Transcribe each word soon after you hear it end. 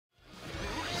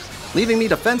leaving me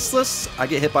defenseless. I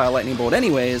get hit by a lightning bolt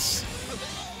anyways.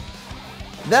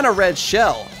 Then a red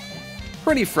shell.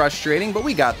 Pretty frustrating, but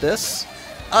we got this.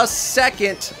 A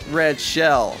second red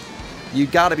shell. You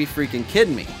gotta be freaking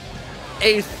kidding me.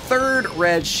 A third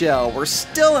red shell. We're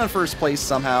still in first place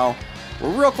somehow. We're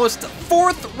real close to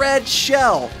fourth red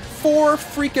shell. 4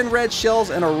 freaking red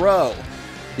shells in a row.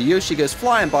 The Yoshi goes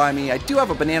flying by me. I do have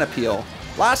a banana peel.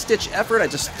 Last ditch effort, I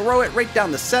just throw it right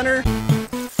down the center.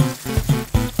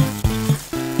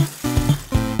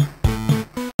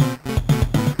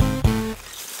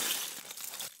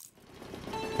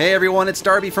 Hey everyone, it's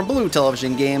Darby from Blue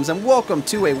Television Games, and welcome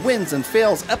to a Wins and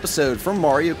Fails episode from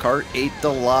Mario Kart 8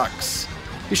 Deluxe.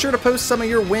 Be sure to post some of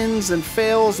your wins and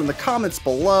fails in the comments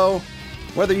below.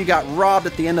 Whether you got robbed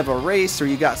at the end of a race or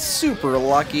you got super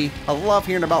lucky, I love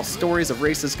hearing about stories of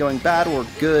races going bad or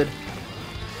good.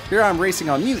 Here I'm racing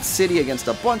on Mute City against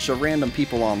a bunch of random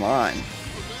people online.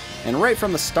 And right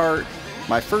from the start,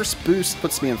 my first boost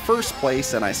puts me in first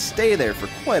place and I stay there for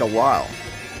quite a while.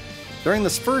 During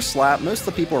this first lap, most of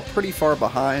the people are pretty far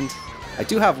behind. I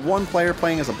do have one player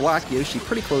playing as a black Yoshi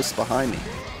pretty close behind me.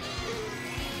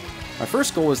 My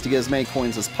first goal is to get as many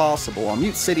coins as possible. On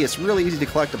Mute City, it's really easy to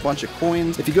collect a bunch of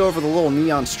coins. If you go over the little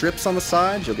neon strips on the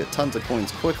side, you'll get tons of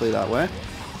coins quickly that way.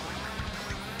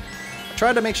 I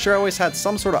tried to make sure I always had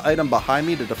some sort of item behind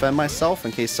me to defend myself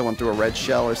in case someone threw a red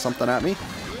shell or something at me.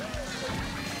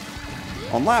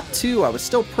 On lap 2, I was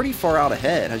still pretty far out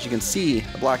ahead. As you can see,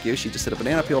 the black Yoshi just hit a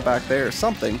banana peel back there or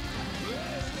something.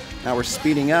 Now we're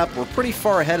speeding up. We're pretty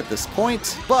far ahead at this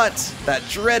point, but that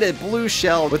dreaded blue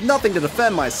shell with nothing to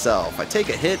defend myself. I take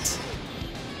a hit,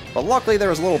 but luckily there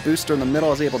was a little booster in the middle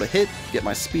I was able to hit, get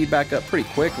my speed back up pretty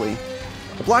quickly.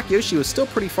 The black Yoshi was still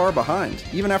pretty far behind,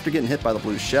 even after getting hit by the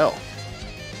blue shell.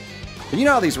 But you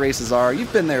know how these races are.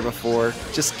 You've been there before,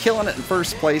 just killing it in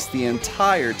first place the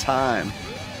entire time.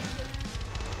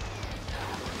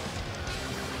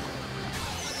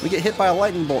 We get hit by a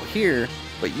lightning bolt here,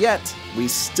 but yet we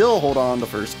still hold on to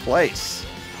first place.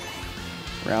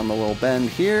 Around the little bend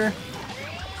here.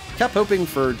 Kept hoping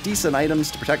for decent items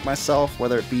to protect myself,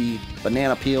 whether it be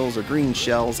banana peels or green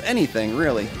shells, anything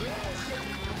really.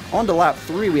 On to lap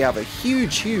 3, we have a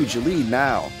huge lead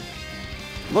now.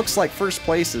 Looks like first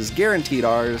place is guaranteed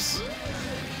ours.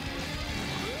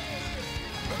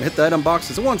 We hit the item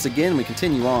boxes once again, we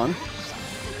continue on.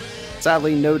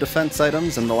 Sadly, no defense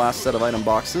items in the last set of item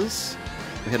boxes.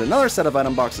 We hit another set of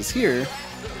item boxes here,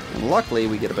 and luckily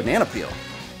we get a banana peel.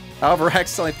 However, I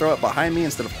accidentally throw it behind me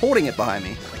instead of holding it behind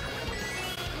me.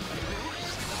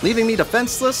 Leaving me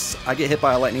defenseless, I get hit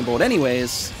by a lightning bolt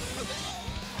anyways.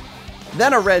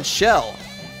 Then a red shell.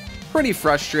 Pretty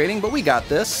frustrating, but we got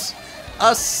this.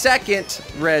 A second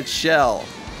red shell.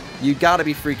 You gotta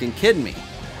be freaking kidding me.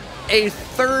 A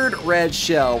third red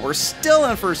shell. We're still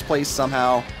in first place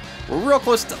somehow. We're real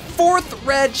close to fourth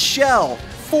red shell.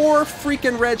 4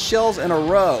 freaking red shells in a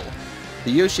row.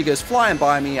 The Yoshi goes flying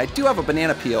by me. I do have a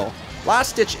banana peel.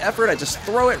 Last ditch effort, I just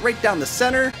throw it right down the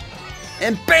center.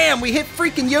 And bam, we hit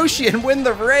freaking Yoshi and win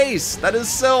the race. That is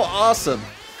so awesome.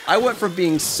 I went from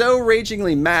being so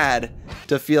ragingly mad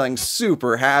to feeling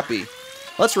super happy.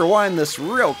 Let's rewind this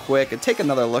real quick and take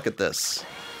another look at this.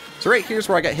 So right here's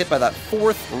where I got hit by that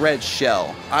 4th red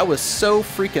shell. I was so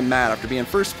freaking mad after being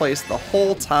first place the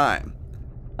whole time.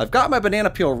 I've got my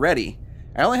banana peel ready.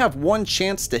 I only have one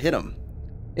chance to hit him.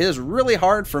 It is really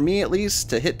hard for me at least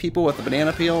to hit people with the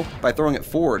banana peel by throwing it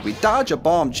forward. We dodge a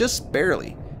bomb just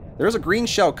barely. There is a green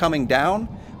shell coming down,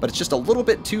 but it's just a little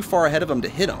bit too far ahead of him to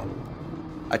hit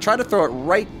him. I tried to throw it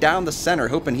right down the center,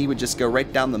 hoping he would just go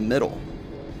right down the middle.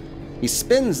 He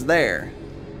spins there.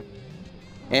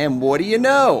 And what do you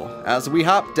know? As we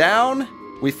hop down,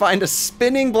 we find a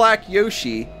spinning black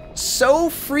Yoshi so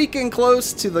freaking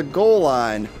close to the goal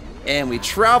line, and we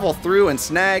travel through and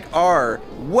snag our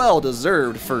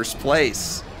well-deserved first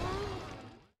place.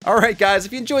 Alright guys,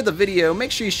 if you enjoyed the video,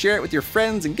 make sure you share it with your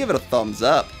friends and give it a thumbs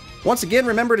up. Once again,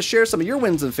 remember to share some of your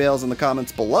wins and fails in the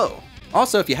comments below.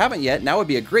 Also, if you haven't yet, now would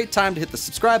be a great time to hit the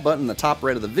subscribe button in the top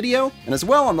right of the video, and as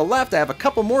well on the left I have a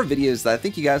couple more videos that I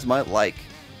think you guys might like.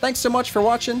 Thanks so much for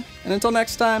watching, and until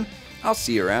next time, I'll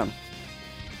see you around.